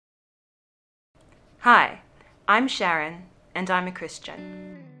Hi, I'm Sharon, and I'm a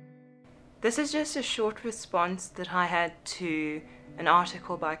Christian. This is just a short response that I had to an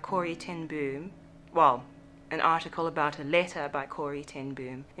article by Corrie ten Boom. Well, an article about a letter by Corrie ten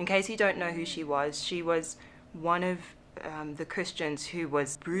Boom. In case you don't know who she was one of the Christians who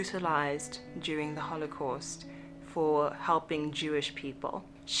was brutalized during the Holocaust for helping Jewish people.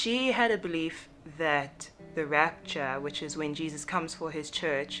 She had a belief that the rapture, which is when Jesus comes for his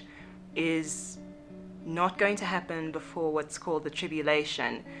church, is not going to happen before what's called the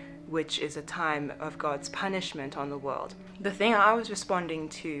Tribulation, which is a time of God's punishment on the world. The thing I was responding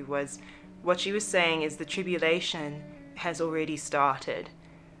to was what she was saying is the tribulation has already started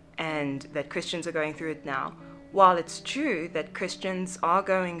and that Christians are going through it now. While it's true that Christians are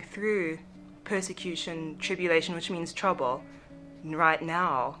going through persecution, tribulation, which means trouble, right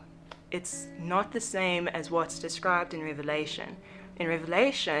now, it's not the same as what's described in Revelation. In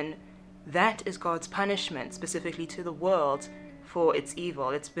Revelation, that is God's punishment, specifically to the world for its evil.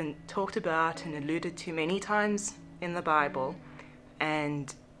 It's been talked about and alluded to many times in the Bible,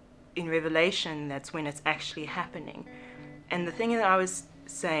 and in Revelation, that's when it's actually happening. And the thing that I was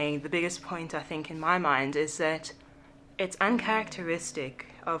saying, the biggest point I think in my mind, is that it's uncharacteristic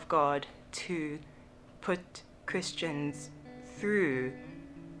of God to put Christians through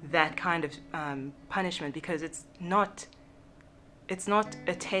that kind of punishment, because it's not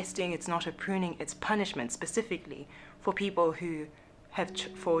a testing, it's not a pruning, it's punishment specifically for people who have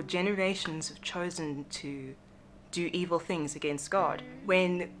for generations have chosen to do evil things against God.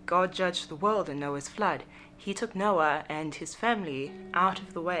 When God judged the world in Noah's flood, he took Noah and his family out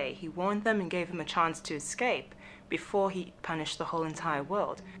of the way. He warned them and gave them a chance to escape before he punished the whole entire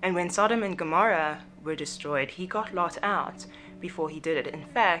world. And when Sodom and Gomorrah were destroyed, he got Lot out before he did it. In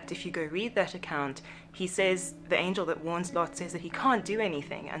fact, if you go read that account, he says, the angel that warns Lot says that he can't do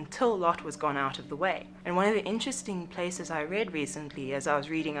anything until Lot was gone out of the way. And one of the interesting places I read recently as I was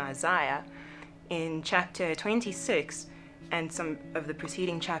reading Isaiah, in chapter 26 and some of the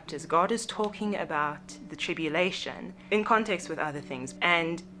preceding chapters, God is talking about the tribulation in context with other things.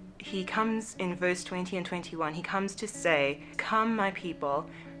 And he comes in verse 20 and 21, he comes to say, "Come, my people,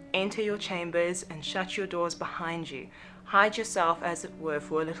 enter your chambers and shut your doors behind you. Hide yourself, as it were,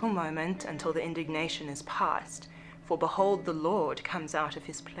 for a little moment until the indignation is past. For behold, the Lord comes out of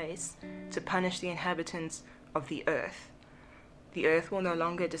his place to punish the inhabitants of the earth. The earth will no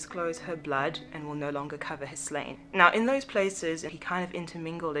longer disclose her blood and will no longer cover his slain." Now, in those places, he kind of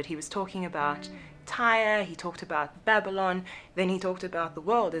intermingled it. He was talking about Tyre, he talked about Babylon, then he talked about the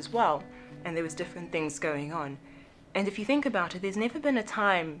world as well, and there was different things going on. And if you think about it, there's never been a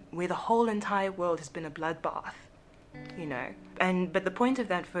time where the whole entire world has been a bloodbath, you know. But the point of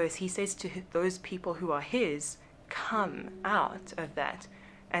that verse, he says to those people who are his, come out of that.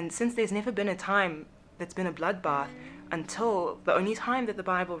 And since there's never been a time that's been a bloodbath, until the only time that the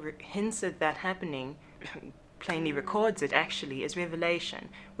Bible hints at that happening, plainly records it actually, is Revelation,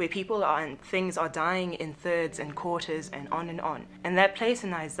 where people are and things are dying in thirds and quarters and on. And that place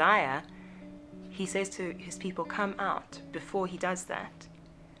in Isaiah, he says to his people, come out before he does that.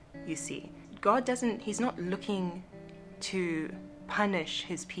 You see, God he's not looking to punish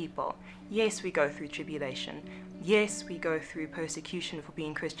his people. Yes, we go through tribulation. Yes, we go through persecution for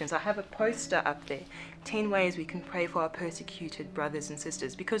being Christians. I have a poster up there, 10 ways we can pray for our persecuted brothers and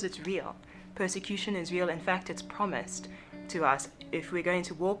sisters, because it's real. Persecution is real. In fact, it's promised to us. If we're going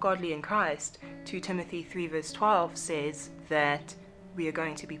to walk godly in Christ, 2 Timothy 3 verse 12 says that we are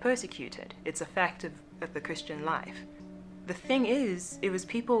going to be persecuted. It's a fact of the Christian life. The thing is, it was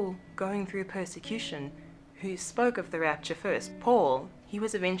people going through persecution who spoke of the rapture first. Paul, he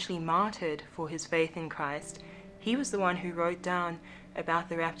was eventually martyred for his faith in Christ. He was the one who wrote down about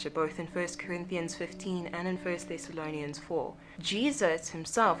the rapture, both in 1 Corinthians 15 and in 1 Thessalonians 4. Jesus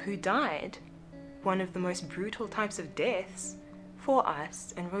himself, who died one of the most brutal types of deaths for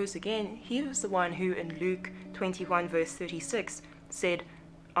us and rose again, he was the one who in Luke 21 verse 36 said,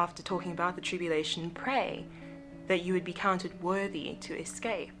 after talking about the tribulation, pray that you would be counted worthy to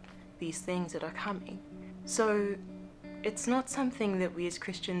escape these things that are coming. So it's not something that we as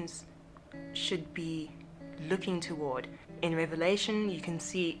Christians should be looking toward. In Revelation, you can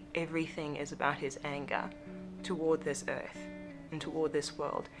see everything is about his anger toward this earth and toward this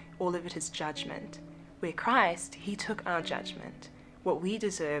world. All of it is judgment. Where Christ, he took our judgment. What we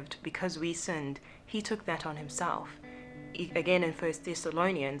deserved because we sinned, he took that on himself. Again in 1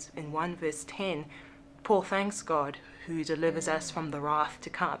 Thessalonians, in 1 verse 10, Paul thanks God who delivers us from the wrath to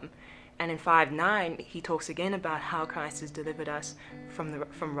come. And in 5:9, he talks again about how Christ has delivered us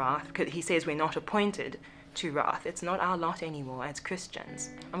from wrath, because he says we're not appointed to wrath. It's not our lot anymore as Christians.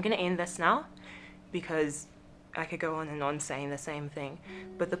 I'm going to end this now. because I could go on and on saying the same thing.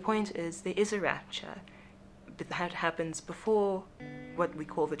 But the point is, there is a rapture, but that happens before what we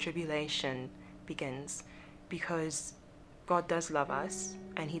call the tribulation begins, because God does love us,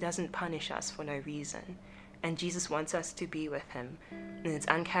 and he doesn't punish us for no reason. And Jesus wants us to be with him. And it's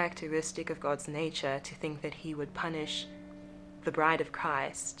uncharacteristic of God's nature to think that he would punish the bride of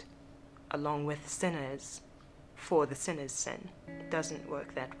Christ along with sinners for the sinner's sin. It doesn't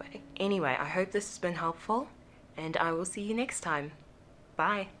work that way. Anyway, I hope this has been helpful, and I will see you next time.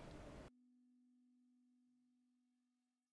 Bye.